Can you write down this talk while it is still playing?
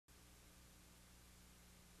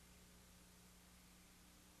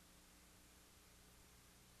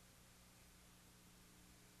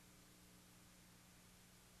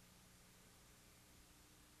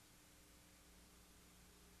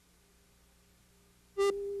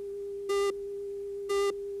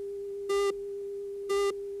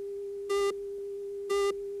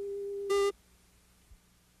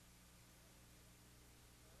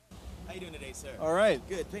sir. All right.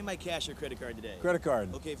 Good. Pay my cash or credit card today. Credit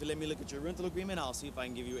card. Okay, if you let me look at your rental agreement, I'll see if I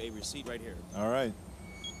can give you a receipt right here. All right.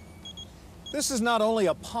 This is not only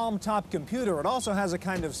a Palmtop computer, it also has a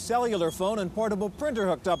kind of cellular phone and portable printer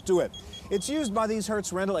hooked up to it. It's used by these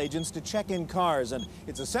Hertz rental agents to check in cars, and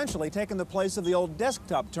it's essentially taken the place of the old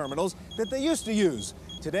desktop terminals that they used to use.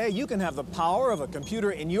 Today, you can have the power of a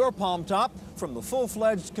computer in your Palmtop, from the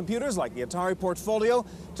full-fledged computers like the Atari Portfolio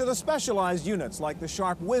to the specialized units like the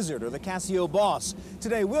Sharp Wizard or the Casio Boss.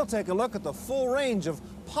 Today, we'll take a look at the full range of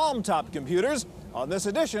Palmtop computers on this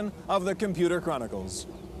edition of the Computer Chronicles.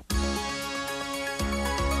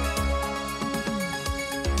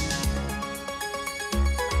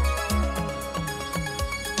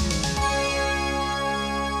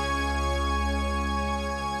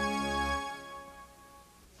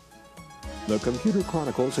 The Computer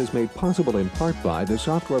Chronicles is made possible in part by the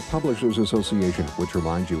Software Publishers Association, which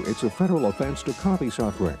reminds you it's a federal offense to copy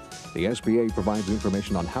software. The SPA provides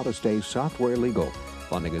information on how to stay software legal.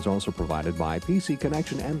 Funding is also provided by PC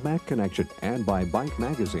Connection and Mac Connection, and by Byte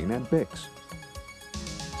Magazine and Bix.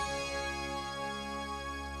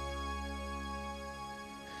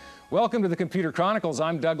 Welcome to the Computer Chronicles.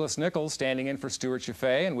 I'm Douglas Nichols, standing in for Stewart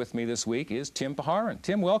Cheifet, and with me this week is Tim Paharan.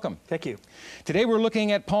 Tim, welcome. Thank you. Today we're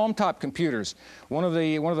looking at Palmtop computers. One of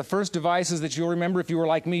the first devices that you'll remember, if you were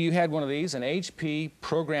like me, you had one of these, an HP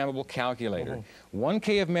programmable calculator.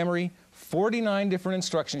 1K of memory, 49 different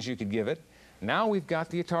instructions you could give it. Now we've got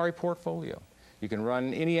the Atari Portfolio. You can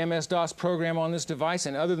run any MS-DOS program on this device,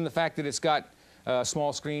 and other than the fact that it's got a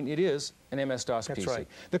small screen, it is an MS-DOS PC. Right.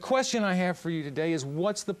 The question I have for you today is,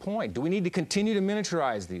 what's the point? Do we need to continue to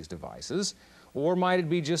miniaturize these devices, or might it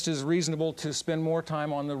be just as reasonable to spend more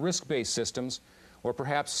time on the RISC-based systems, or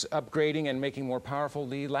perhaps upgrading and making more powerful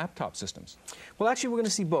the laptop systems? Well, actually, we're going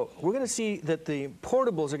to see both. We're going to see that the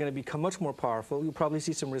portables are going to become much more powerful. You'll probably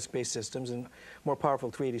see some RISC-based systems and more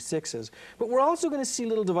powerful 386s. But we're also going to see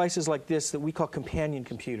little devices like this that we call companion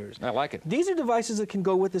computers. I like it. These are devices that can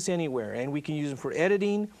go with us anywhere, and we can use them for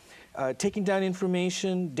editing, taking down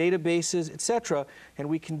information, databases, etc. And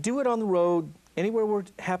we can do it on the road, anywhere we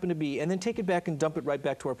happen to be, and then take it back and dump it right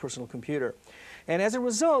back to our personal computer. And as a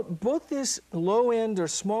result, both this low-end or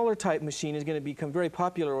smaller type machine is going to become very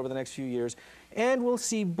popular over the next few years, and we'll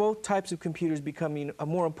see both types of computers becoming a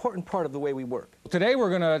more important part of the way we work. Today we're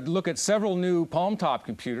going to look at several new Palmtop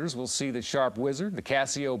computers. We'll see the Sharp Wizard, the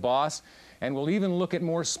Casio Boss, and we'll even look at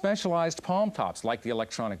more specialized Palmtops like the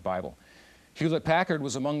Electronic Bible. Hewlett-Packard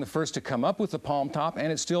was among the first to come up with the Palmtop,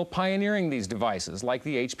 and it's still pioneering these devices like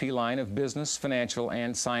the HP line of business, financial,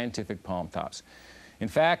 and scientific Palmtops. In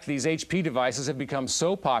fact, these HP devices have become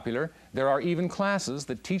so popular, there are even classes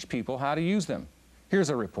that teach people how to use them. Here's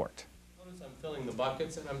a report. Notice I'm filling the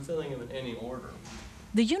buckets, and I'm filling them in any order.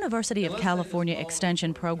 The University of California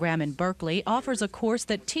Extension program in Berkeley offers a course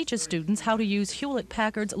that teaches students how to use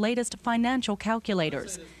Hewlett-Packard's latest financial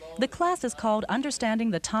calculators. The class is called Understanding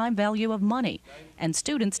the Time Value of Money, and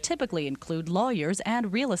students typically include lawyers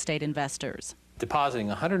and real estate investors. Depositing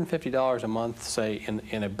 $150 a month, say,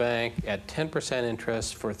 in a bank at 10%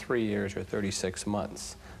 interest for 3 years or 36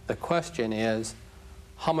 months. The question is,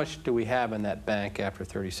 how much do we have in that bank after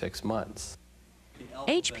 36 months?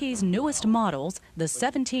 HP's newest models, the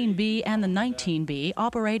 17B and the 19B,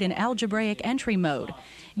 operate in algebraic entry mode.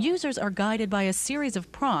 Users are guided by a series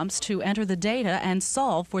of prompts to enter the data and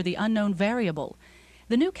solve for the unknown variable.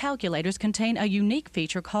 The new calculators contain a unique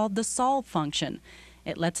feature called the solve function.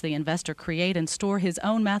 It lets the investor create and store his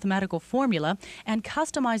own mathematical formula and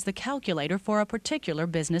customize the calculator for a particular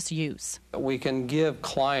business use. We can give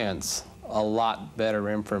clients a lot better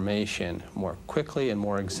information, more quickly and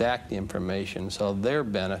more exact information, so they're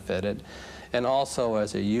benefited. And also,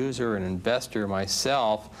 as a user and investor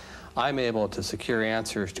myself, I'm able to secure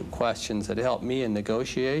answers to questions that help me in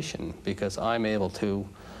negotiation, because I'm able to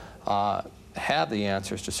have the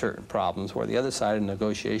answers to certain problems where the other side of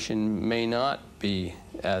negotiation may not be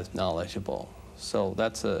as knowledgeable. So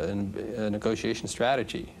that's a negotiation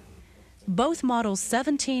strategy. Both models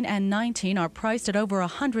 17 and 19 are priced at over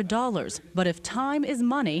 $100, but if time is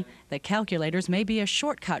money, the calculators may be a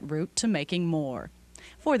shortcut route to making more.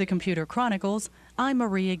 For the Computer Chronicles, I'm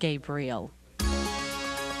Maria Gabriel.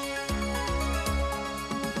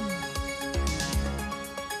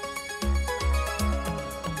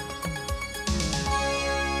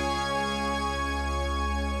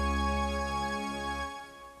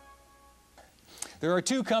 There are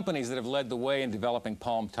two companies that have led the way in developing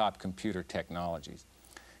Palmtop computer technologies.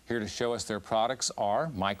 Here to show us their products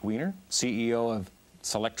are Mike Weiner, CEO of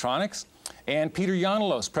Selectronics, and Peter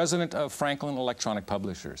Yonellos, president of Franklin Electronic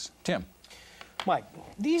Publishers. Tim. Mike,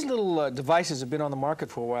 these little devices have been on the market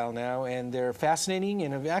for a while now, and they're fascinating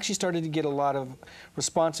and have actually started to get a lot of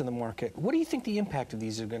response in the market. What do you think the impact of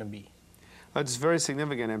these are going to be? It's a very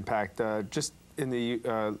significant impact. Just in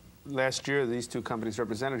the last year, these two companies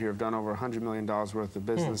represented here have done over $100 million worth of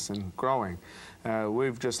business and growing.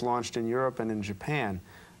 We've just launched in Europe and in Japan.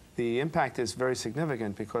 The impact is very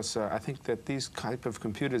significant because I think that these type of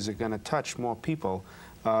computers are going to touch more people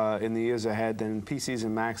in the years ahead than PCs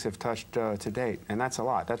and Macs have touched to date, and that's a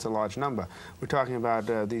lot. That's a large number. We're talking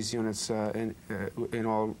about these units in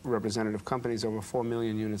all representative companies, over 4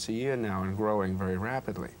 million units a year now, and growing very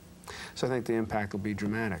rapidly. So I think the impact will be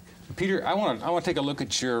dramatic. Peter, I want to take a look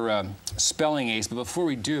at your spelling ace, but before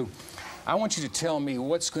we do, I want you to tell me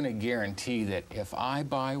what's going to guarantee that if I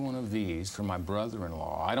buy one of these for my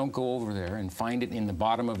brother-in-law, I don't go over there and find it in the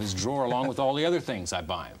bottom of his drawer along with all the other things I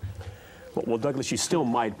buy him. Well, Douglas, you still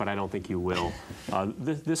might, but I don't think you will.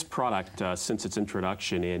 This product, since its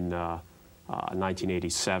introduction in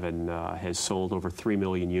 1987, has sold over 3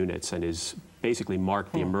 million units and is basically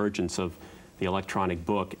marked the emergence of the electronic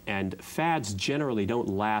book. And fads generally don't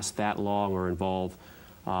last that long or involve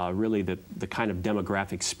really the kind of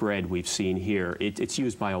demographic spread we've seen here. It's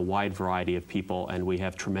used by a wide variety of people, and we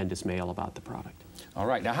have tremendous mail about the product. All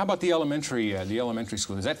right. Now, how about the elementary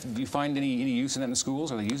school? Do you find any use in that in the schools?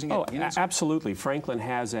 Are they using it? Oh, absolutely. Franklin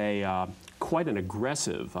has a quite an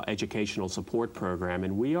aggressive educational support program,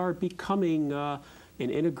 and we are becoming an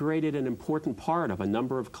integrated and important part of a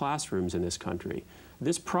number of classrooms in this country.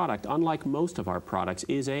 This product, unlike most of our products,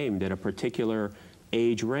 is aimed at a particular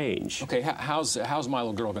age range. Okay, how's my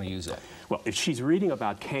little girl going to use that? Well, if she's reading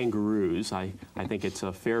about kangaroos, I think it's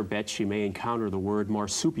a fair bet she may encounter the word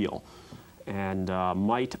marsupial, and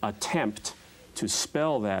might attempt to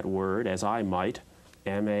spell that word, as I might,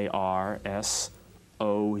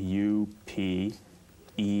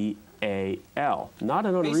 M-A-R-S-O-U-P-E-A-L. Not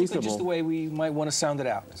an unreasonable... Basically just the way we might want to sound it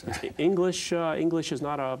out. English is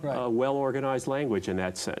not a well-organized language in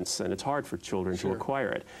that sense, and it's hard for children to acquire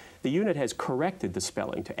it. The unit has corrected the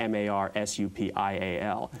spelling to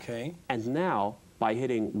M-A-R-S-U-P-I-A-L. Okay. And now, by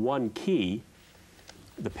hitting one key,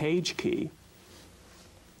 the page key,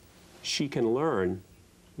 she can learn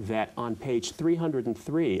that on page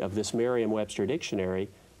 303 of this Merriam-Webster dictionary,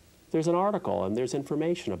 there's an article and there's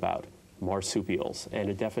information about marsupials and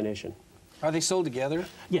a definition. Are they sold together?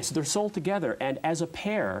 Yes, they're sold together, and as a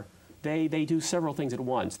pair, they do several things at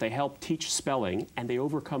once. They help teach spelling, and they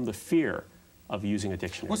overcome the fear of using a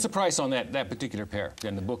dictionary. What's the price on that particular pair,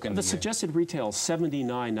 then, the book and the suggested retail is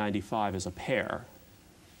 $79.95 as a pair.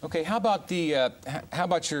 Okay, how about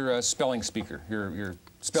your spelling speaker, your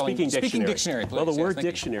speaking dictionary, please. Well, the word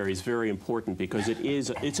dictionary is very important because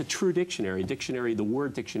it's a true dictionary. The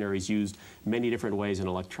word dictionary is used many different ways in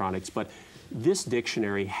electronics, but this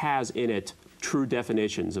dictionary has in it true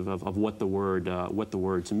definitions of what the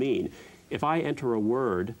words mean. If I enter a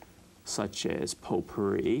word such as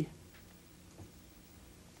potpourri,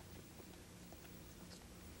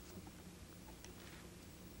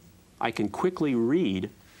 I can quickly read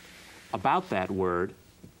about that word.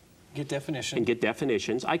 Get definition. And get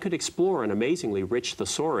definitions. I could explore an amazingly rich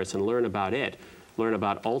thesaurus and learn about it, learn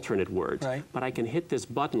about alternate words. Right. But I can hit this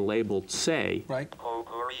button labeled say, right,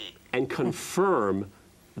 and confirm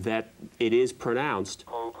that it is pronounced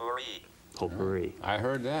potpourri. I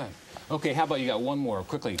heard that. Okay, how about you got one more,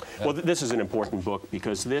 quickly. Well, this is an important book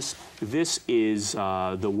because this is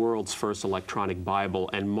the world's first electronic Bible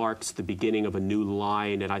and marks the beginning of a new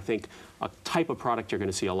line, and I think a type of product you're going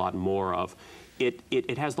to see a lot more of.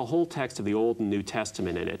 It has the whole text of the Old and New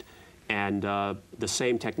Testament in it, and the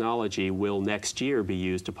same technology will next year be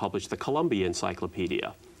used to publish the Columbia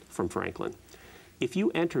Encyclopedia from Franklin. If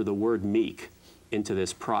you enter the word meek into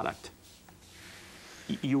this product,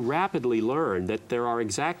 you rapidly learn that there are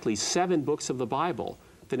exactly 7 books of the Bible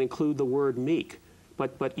that include the word meek.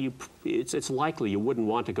 But it's likely you wouldn't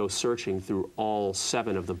want to go searching through all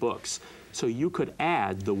 7 of the books. So you could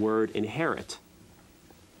add the word inherit.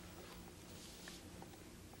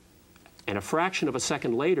 And a fraction of a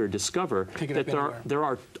second later discover that there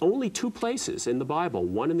are only 2 places in the Bible,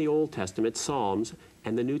 one in the Old Testament, Psalms,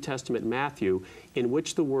 and the New Testament, Matthew, in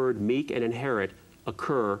which the word meek and inherit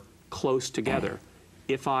occur close together.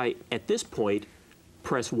 If I, at this point,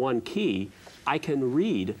 press one key, I can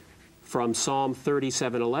read from Psalm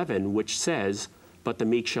 37:11, which says, "But the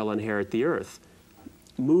meek shall inherit the earth."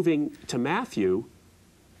 Moving to Matthew,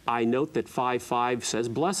 I note that 5:5 says,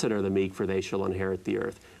 "Blessed are the meek, for they shall inherit the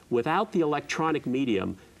earth." Without the electronic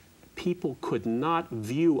medium, people could not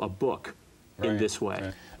view a book in this way.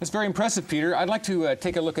 Right. That's very impressive, Peter. I'd like to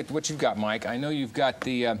take a look at what you've got, Mike. I know you've got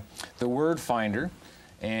the word finder.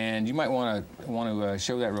 And you might want to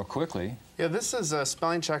show that real quickly. Yeah, this is a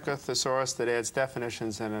spelling checker thesaurus that adds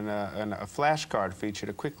definitions and a flashcard feature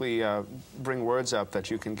to quickly bring words up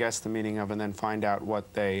that you can guess the meaning of and then find out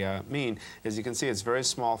what they mean. As you can see, it's very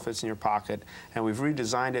small, fits in your pocket, and we've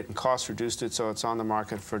redesigned it and cost reduced it so it's on the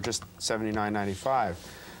market for just $79.95.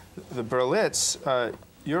 The Berlitz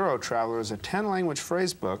Euro Traveler is a 10-language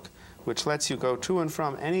phrase book which lets you go to and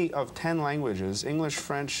from any of 10 languages: English,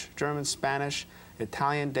 French, German, Spanish,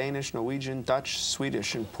 Italian, Danish, Norwegian, Dutch,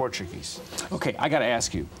 Swedish, and Portuguese. Okay, I got to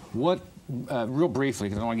ask you, what, real briefly,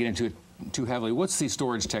 because I don't want to get into it too heavily, what's the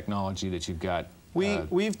storage technology that you've got?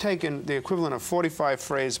 We've taken the equivalent of 45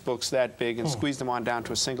 phrase books that big and squeezed them on down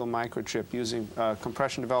to a single microchip using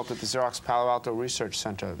compression developed at the Xerox Palo Alto Research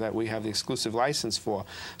Center that we have the exclusive license for,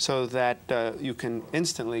 so that you can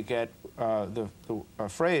instantly get the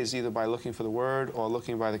phrase either by looking for the word or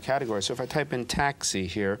looking by the category. So if I type in taxi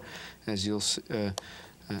here, as you'll see,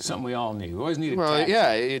 something we all need. We always need a well, taxi.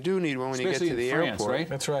 yeah, you do need one when especially you get to the France, airport. Right?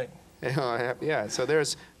 That's right. Yeah, so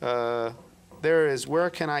there is where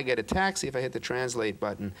can I get a taxi? If I hit the translate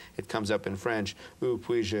button, it comes up in French. Où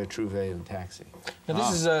puis-je trouver un taxi? Now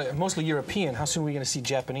this is mostly European. How soon are we going to see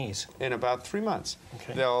Japanese? In about 3 months.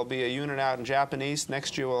 Okay. There'll be a unit out in Japanese.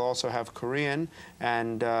 Next year we'll also have Korean,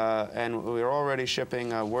 and we're already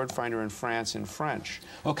shipping a word finder in France in French.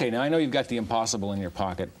 Okay, now I know you've got the impossible in your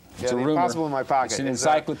pocket. It's Yeah, a the rumor. Impossible in my pocket. It's an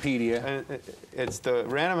encyclopedia. It's the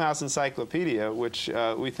Random House Encyclopedia, which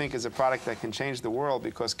we think is a product that can change the world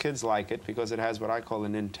because kids like it, because it has what I call a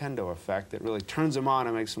Nintendo effect. It really turns them on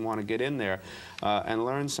and makes them want to get in there and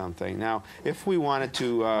learn something. Now, if we wanted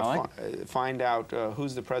to find out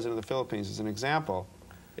who's the president of the Philippines as an example,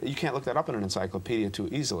 you can't look that up in an encyclopedia too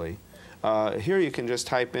easily. Here you can just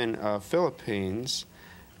type in Philippines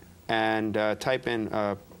and type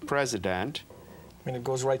in president. And it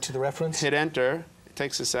goes right to the reference? Hit enter, it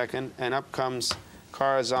takes a second, and up comes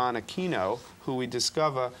Corazon Aquino, who we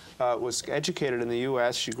discover was educated in the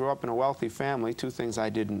U.S. She grew up in a wealthy family, two things I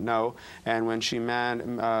didn't know, and when she married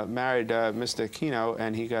Mr. Aquino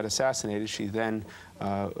and he got assassinated, she then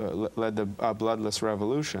led the bloodless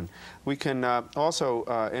revolution. We can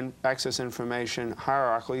also access information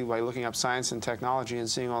hierarchically by looking up science and technology and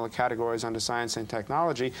seeing all the categories under science and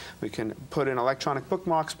technology. We can put in electronic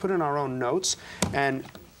bookmarks, put in our own notes, and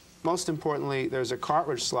most importantly, there's a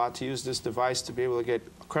cartridge slot to use this device to be able to get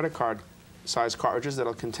credit card size cartridges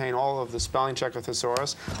that'll contain all of the spelling checker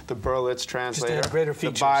thesaurus, the Berlitz translator,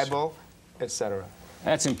 the Bible, etc.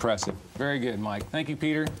 That's impressive. Very good, Mike. Thank you,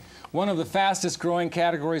 Peter. One of the fastest growing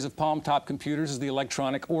categories of Palmtop computers is the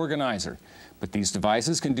electronic organizer. But these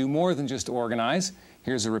devices can do more than just organize.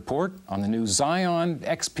 Here's a report on the new Xeon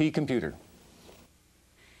XP computer.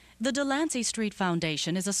 The Delancey Street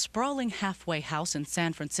Foundation is a sprawling halfway house in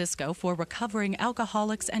San Francisco for recovering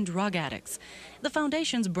alcoholics and drug addicts. The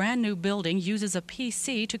foundation's brand new building uses a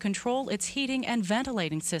PC to control its heating and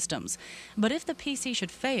ventilating systems. But if the PC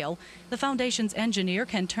should fail, the foundation's engineer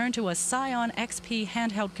can turn to a Xeon XP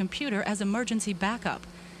handheld computer as emergency backup.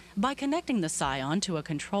 By connecting the Xeon to a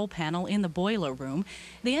control panel in the boiler room,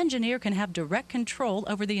 the engineer can have direct control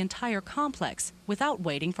over the entire complex without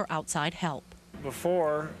waiting for outside help.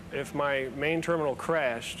 Before, if my main terminal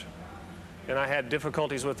crashed and I had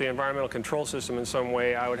difficulties with the environmental control system in some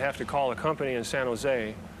way, I would have to call a company in San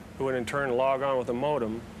Jose who would in turn log on with a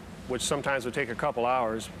modem, which sometimes would take a couple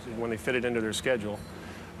hours when they fit it into their schedule.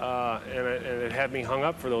 And it had me hung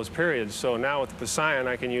up for those periods. So now with the Xeon,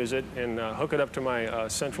 I can use it and hook it up to my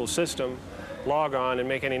central system, log on, and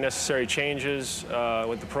make any necessary changes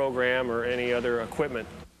with the program or any other equipment.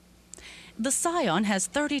 The Xeon has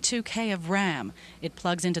 32K of RAM. It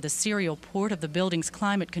plugs into the serial port of the building's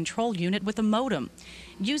climate control unit with a modem.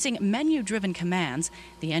 Using menu-driven commands,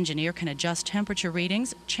 the engineer can adjust temperature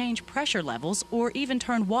readings, change pressure levels, or even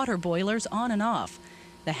turn water boilers on and off.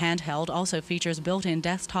 The handheld also features built-in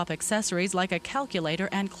desktop accessories like a calculator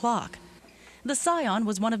and clock. The Xeon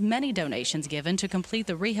was one of many donations given to complete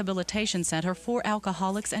the rehabilitation center for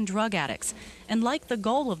alcoholics and drug addicts. And like the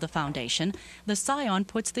goal of the foundation, the Xeon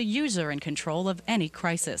puts the user in control of any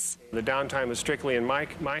crisis. The downtime is strictly in my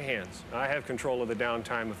hands. I have control of the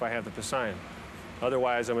downtime if I have the Xeon.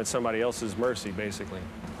 Otherwise, I'm at somebody else's mercy, basically.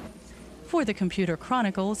 For the Computer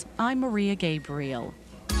Chronicles, I'm Maria Gabriel.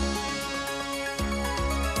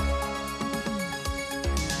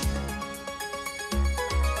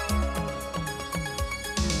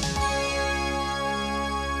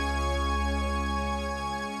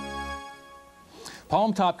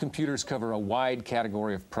 Palmtop computers cover a wide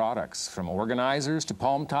category of products, from organizers to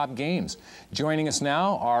Palmtop games. Joining us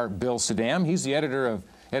now are Bill Saddam. He's the editor of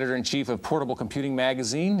editor-in-chief of Portable Computing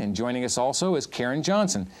Magazine, and joining us also is Karen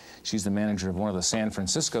Johnson. She's the manager of one of the San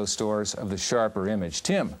Francisco stores of the Sharper Image.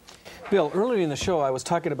 Tim. Bill, earlier in the show I was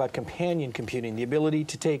talking about companion computing, the ability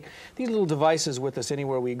to take these little devices with us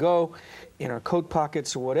anywhere we go, in our coat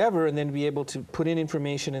pockets or whatever, and then be able to put in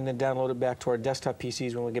information and then download it back to our desktop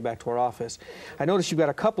PCs when we get back to our office. I noticed you've got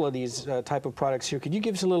a couple of these type of products here. Could you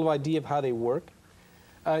give us a little idea of how they work?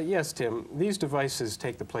 Yes, Tim. These devices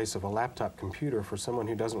take the place of a laptop computer for someone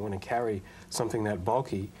who doesn't want to carry something that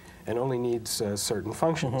bulky and only needs certain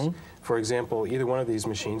functions. For example, either one of these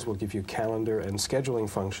machines will give you calendar and scheduling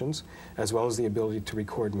functions, as well as the ability to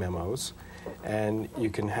record memos. And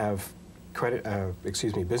you can have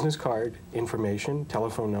business card information,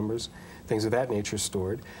 telephone numbers, things of that nature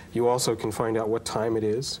stored. You also can find out what time it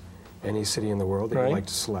is, any city in the world that you'd like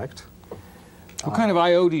to select. What kind of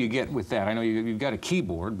I/O do you get with that? I know you've got a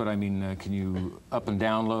keyboard, but I mean, can you up and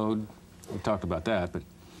download? We talked about that, but...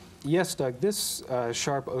 Yes, Doug. This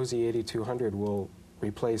Sharp OZ8200 will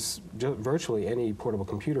replace virtually any portable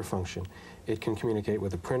computer function. It can communicate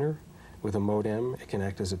with a printer, with a modem. It can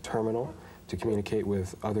act as a terminal to communicate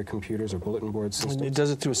with other computers or bulletin board systems. It does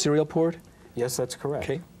it through a serial port? Yes, that's correct.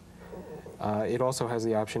 Okay. It also has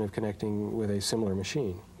the option of connecting with a similar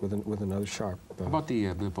machine, with another Sharp. How about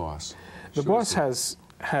the Boss? The Boss has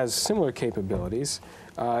similar capabilities.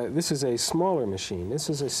 This is a smaller machine. This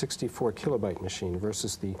is a 64 kilobyte machine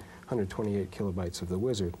versus the 128 kilobytes of the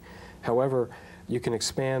Wizard. However, you can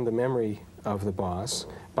expand the memory of the Boss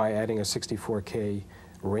by adding a 64K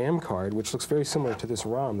RAM card, which looks very similar to this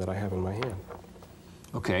ROM that I have in my hand.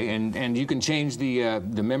 Okay, and you can change the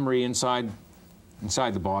memory inside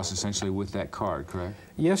the Boss essentially with that card, correct?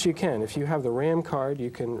 Yes, you can. If you have the RAM card, you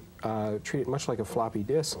can treat it much like a floppy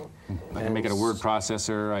disk. I can make it a word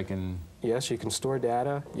processor. I can... Yes, you can store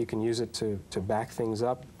data. You can use it to back things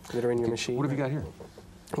up that are in your machine. What have you got here?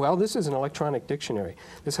 Well, this is an electronic dictionary.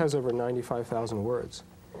 This has over 95,000 words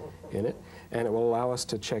in it, and it will allow us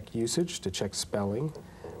to check usage, to check spelling,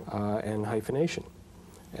 and hyphenation,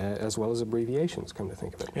 as well as abbreviations, come to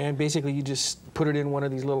think of it. And basically you just put it in one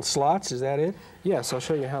of these little slots, is that it? Yes, I'll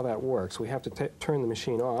show you how that works. We have to turn the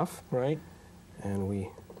machine off. Right. And we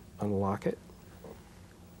unlock it,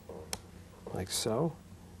 like so.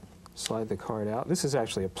 Slide the card out. This is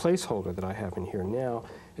actually a placeholder that I have in here now.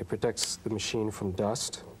 It protects the machine from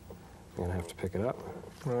dust. I'm going to have to pick it up.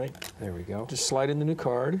 Right. There we go. Just slide in the new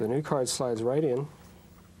card. The new card slides right in,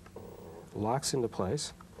 locks into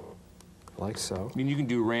place, like so. I mean, you can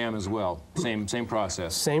do RAM as well. Same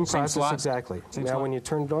process. Same process, slot? exactly. Now, when you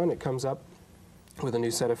turn it on, it comes up with a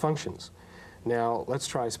new set of functions. Now, let's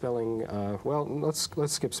try spelling. Well, let's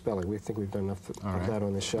skip spelling. We think we've done enough of that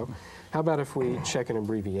on this show. How about if we check an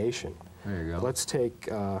abbreviation? There you go. Let's take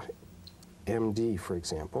MD, for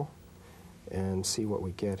example, and see what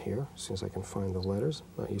we get here, as soon as I can find the letters.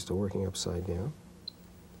 Not used to working upside down.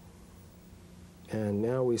 And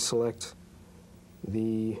now we select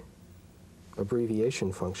the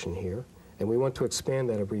abbreviation function here, and we want to expand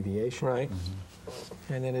that abbreviation. Right.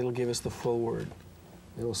 And then it'll give us the full word.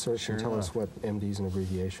 It'll search and tell us what MD is an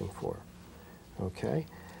abbreviation for. Okay.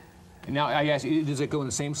 Now, I ask, does it go in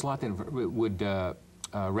the same slot then? Would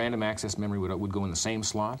random access memory would go in the same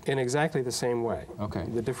slot? In exactly the same way. Okay.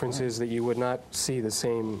 The difference is that you would not see the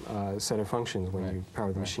same set of functions when you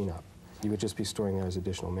power the machine up. You would just be storing that as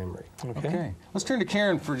additional memory. Okay. Let's turn to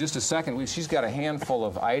Karen for just a second. She's got a handful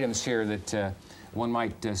of items here that one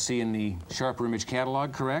might see in the Sharper Image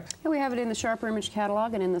catalog, correct? Yeah, we have it in the Sharper Image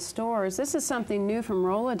catalog and in the stores. This is something new from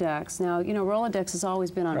Rolodex. Now, you know, Rolodex has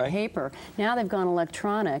always been on paper. Now they've gone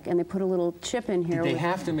electronic, and they put a little chip in here. Did they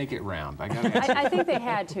have to make it round? I think they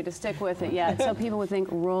had to stick with it, yeah. So people would think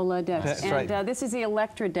Rolodex. That's and right. This is the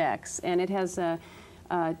Electrodex, and it has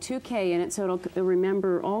 2K in it, so it'll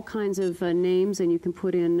remember all kinds of names, and you can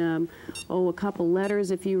put in, a couple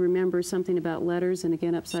letters if you remember something about letters. And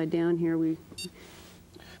again, upside down here, we...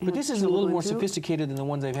 But this is a little more sophisticated than the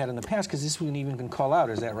ones they've had in the past, because this one even can call out,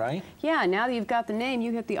 is that right? Yeah, now that you've got the name,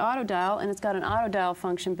 you hit the auto dial, and it's got an auto dial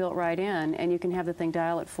function built right in, and you can have the thing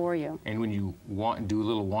dial it for you. And when you do a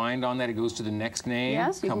little wind on that, it goes to the next name?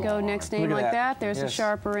 Yes, you can go next name like that. There's a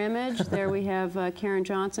Sharper Image. There we have Karen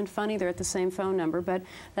Johnson. Funny, they're at the same phone number, but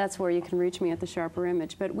that's where you can reach me, at the Sharper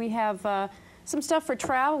Image. But we have some stuff for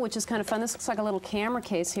travel, which is kind of fun. This looks like a little camera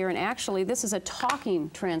case here, and actually this is a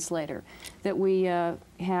talking translator that we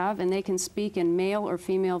have, and they can speak in male or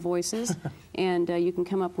female voices, and you can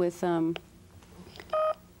come up with, there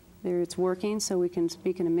it's working, so we can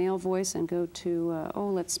speak in a male voice and go to,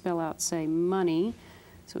 let's spell out, say, money.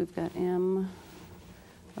 So we've got M-O-N-E-Y.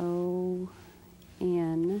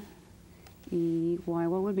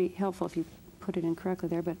 What would be helpful if you put it in correctly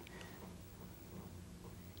there, but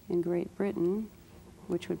in Great Britain,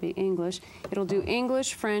 which would be English, it'll do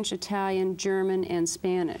English, French, Italian, German, and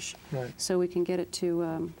Spanish. Right. So we can get it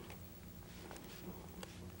to,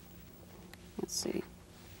 let's see.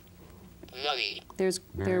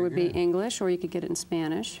 There would be English, or you could get it in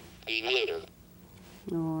Spanish.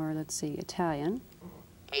 Or, let's see, Italian.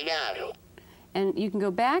 And you can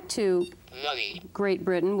go back to Great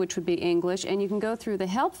Britain, which would be English, and you can go through the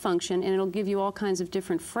help function, and it'll give you all kinds of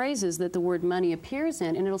different phrases that the word money appears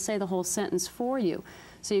in, and it'll say the whole sentence for you.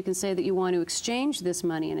 So you can say that you want to exchange this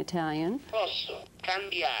money in Italian. Posso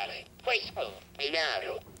cambiare questo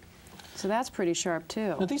denaro. So that's pretty sharp,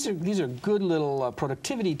 too. Now, these are good little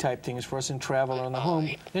productivity type things for us in travel or in the home.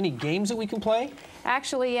 Any games that we can play?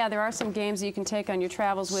 Actually, yeah, there are some games that you can take on your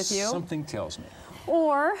travels with you. Something tells me.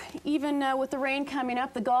 Or even with the rain coming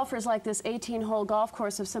up, the golfers like this 18-hole golf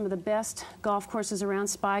course of some of the best golf courses around.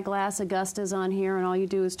 Spyglass, Augusta's on here, and all you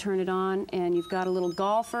do is turn it on, and you've got a little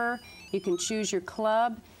golfer. You can choose your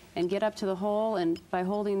club and get up to the hole, and by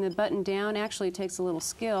holding the button down, actually it takes a little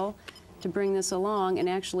skill to bring this along and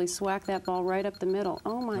actually swack that ball right up the middle.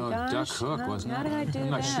 Oh my gosh. Duck hook, wasn't it? How did I do that?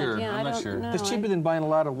 I'm not sure. Yeah, I'm not sure. It's cheaper than buying a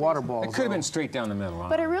lot of water balls. It could have been straight down the middle.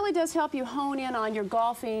 But it really does help you hone in on your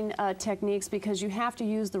golfing techniques, because you have to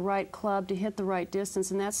use the right club to hit the right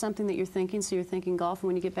distance, and that's something that you're thinking, so you're thinking golf, and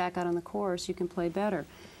when you get back out on the course, you can play better.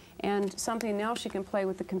 And something else you can play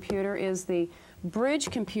with the computer is the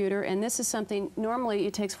bridge computer, and this is something, normally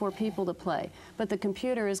it takes 4 people to play, but the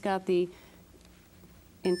computer has got the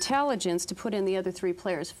intelligence to put in the other 3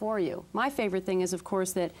 players for you. My favorite thing is, of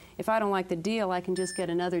course, that if I don't like the deal, I can just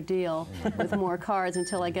get another deal with more cards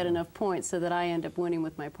until I get enough points so that I end up winning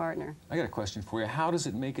with my partner. I got a question for you. How does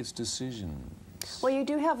it make its decisions? Well, you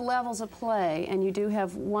do have levels of play, and you do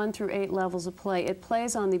have 1 through 8 levels of play. It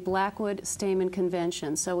plays on the Blackwood Stamen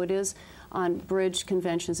convention, so it is on bridge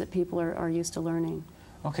conventions that people are used to learning.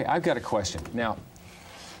 Okay, I've got a question. Now,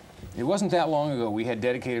 it wasn't that long ago we had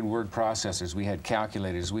dedicated word processors, we had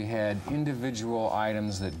calculators, we had individual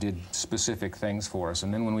items that did specific things for us.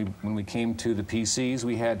 And then when we came to the PCs,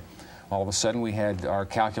 we had, all of a sudden, we had our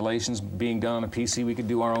calculations being done on a PC. We could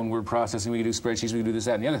do our own word processing, we could do spreadsheets, we could do this,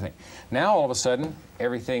 that, and the other thing. Now, all of a sudden,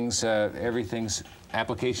 everything's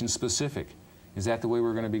application specific. Is that the way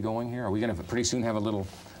we're going to be going here? Are we going to pretty soon have a little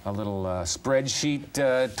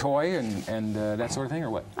spreadsheet toy and that sort of thing, or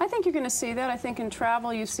what? I think you're going to see that. I think in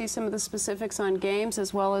travel you see some of the specifics on games,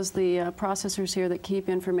 as well as the processors here that keep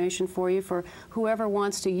information for you for whoever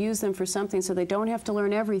wants to use them for something, so they don't have to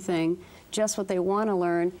learn everything, just what they want to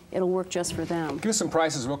learn. It'll work just for them. Give us some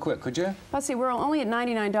prices real quick, could you? Let's see, we're only at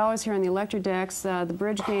 $99 here on the Electrodex. The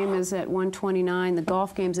bridge game is at $129, the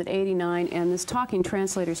golf game's at $89, and this talking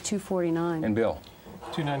translator is $249. And Bill?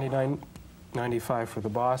 $299.95 for the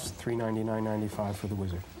Boss, $399.95 for the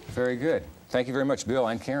Wizard. Very good. Thank you very much, Bill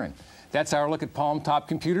and Karen. That's our look at Palmtop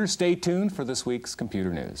computers. Stay tuned for this week's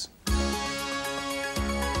computer news.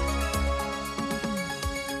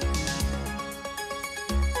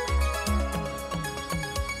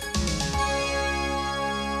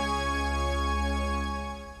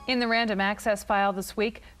 In the random access file this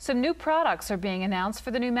week, some new products are being announced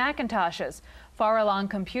for the new Macintoshes. Farallon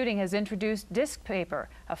Computing has introduced Disk Paper,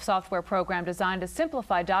 a software program designed to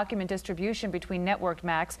simplify document distribution between networked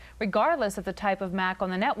Macs, regardless of the type of Mac on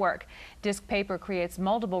the network. Disk Paper creates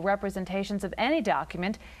multiple representations of any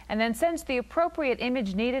document and then sends the appropriate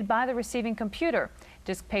image needed by the receiving computer.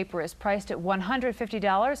 Disk Paper is priced at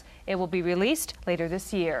 $150. It will be released later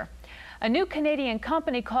this year. A new Canadian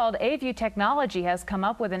company called AView Technology has come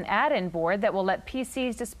up with an add-in board that will let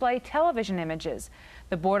PCs display television images.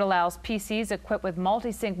 The board allows PCs equipped with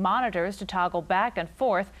multi-sync monitors to toggle back and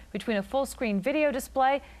forth between a full-screen video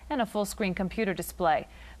display and a full-screen computer display.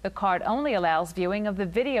 The card only allows viewing of the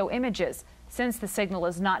video images. Since the signal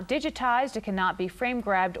is not digitized, it cannot be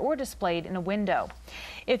frame-grabbed or displayed in a window.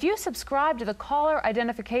 If you subscribe to the caller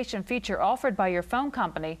identification feature offered by your phone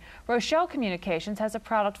company, Rochelle Communications has a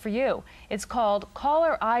product for you. It's called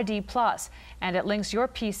Caller ID Plus, and it links your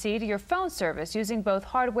PC to your phone service using both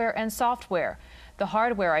hardware and software. The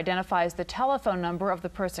hardware identifies the telephone number of the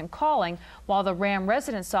person calling, while the RAM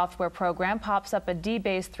resident software program pops up a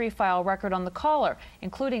DBase 3-file record on the caller,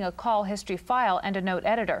 including a call history file and a note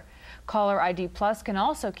editor. Caller ID Plus can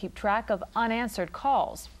also keep track of unanswered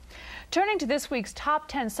calls. Turning to this week's top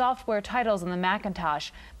 10 software titles on the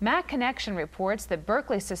Macintosh, Mac Connection reports that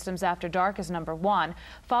Berkeley Systems After Dark is number 1,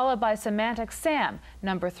 followed by Symantec SAM.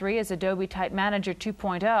 Number 3 is Adobe Type Manager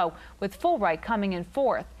 2.0, with Fulbright coming in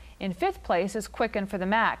 4th. In 5th place is Quicken for the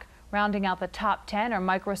Mac. Rounding out the top 10 are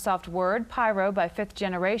Microsoft Word, Pyro by 5th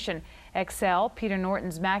generation, Excel, Peter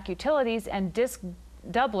Norton's Mac Utilities, and Disk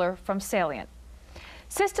Doubler from Salient.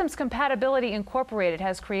 Systems Compatibility Incorporated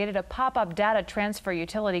has created a pop-up data transfer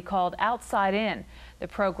utility called Outside In. The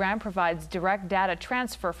program provides direct data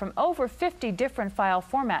transfer from over 50 different file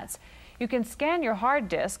formats. You can scan your hard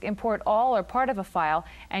disk, import all or part of a file,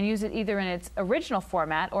 and use it either in its original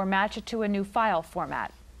format or match it to a new file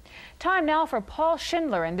format. Time now for Paul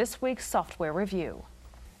Schindler in this week's Software Review.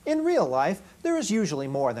 In real life, there is usually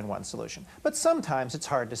more than one solution, but sometimes it's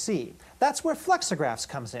hard to see. That's where Flexigraphs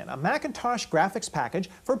comes in, a Macintosh graphics package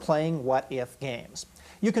for playing what-if games.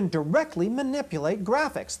 You can directly manipulate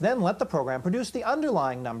graphics, then let the program produce the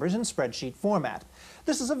underlying numbers in spreadsheet format.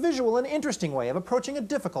 This is a visual and interesting way of approaching a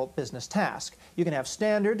difficult business task. You can have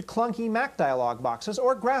standard, clunky Mac dialog boxes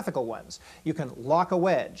or graphical ones. You can lock a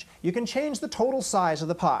wedge. You can change the total size of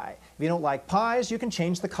the pie. If you don't like pies, you can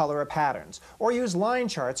change the color of patterns, or use line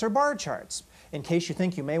charts or bar charts. In case you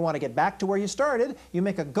think you may want to get back to where you started, you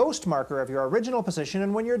make a ghost marker of your original position,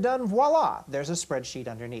 and when you're done, voila, there's a spreadsheet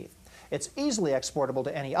underneath. It's easily exportable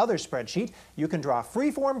to any other spreadsheet. You can draw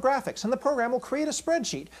free-form graphics, and the program will create a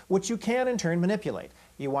spreadsheet, which you can in turn manipulate.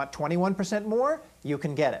 You want 21% more? You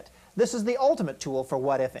can get it. This is the ultimate tool for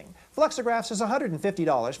what-ifing. Flexigraphs is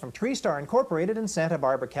 $150 from TreeStar Incorporated in Santa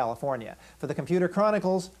Barbara, California. For the Computer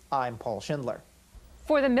Chronicles, I'm Paul Schindler.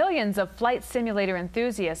 For the millions of flight simulator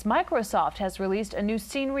enthusiasts, Microsoft has released a new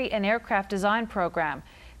scenery and aircraft design program.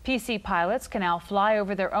 PC pilots can now fly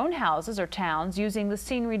over their own houses or towns using the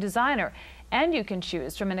Scenery Designer, and you can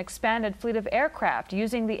choose from an expanded fleet of aircraft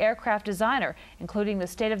using the Aircraft Designer, including the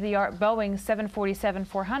state-of-the-art Boeing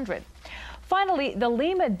 747-400. Finally, the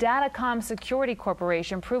Lima Datacom Security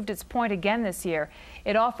Corporation proved its point again this year.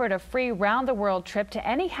 It offered a free round-the-world trip to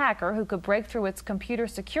any hacker who could break through its computer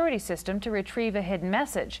security system to retrieve a hidden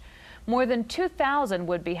message. More than 2,000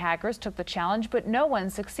 would-be hackers took the challenge, but no one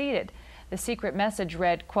succeeded. The secret message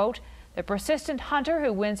read, quote, "The persistent hunter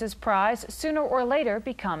who wins his prize sooner or later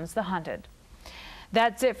becomes the hunted."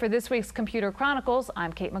 That's it for this week's Computer Chronicles.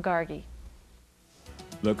 I'm Kate McGargy.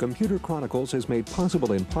 The Computer Chronicles is made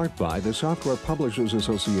possible in part by the Software Publishers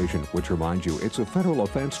Association, which reminds you it's a federal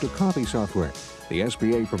offense to copy software. The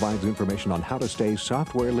SBA provides information on how to stay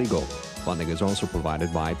software legal. Funding is also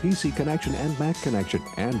provided by PC Connection and Mac Connection,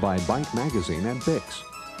 and by Byte Magazine and Bix.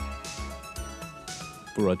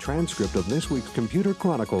 For a transcript of this week's Computer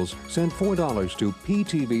Chronicles, send $4 to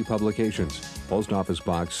PTV Publications, Post Office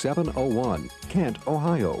Box 701, Kent,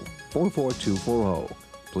 Ohio, 44240.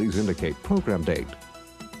 Please indicate program date.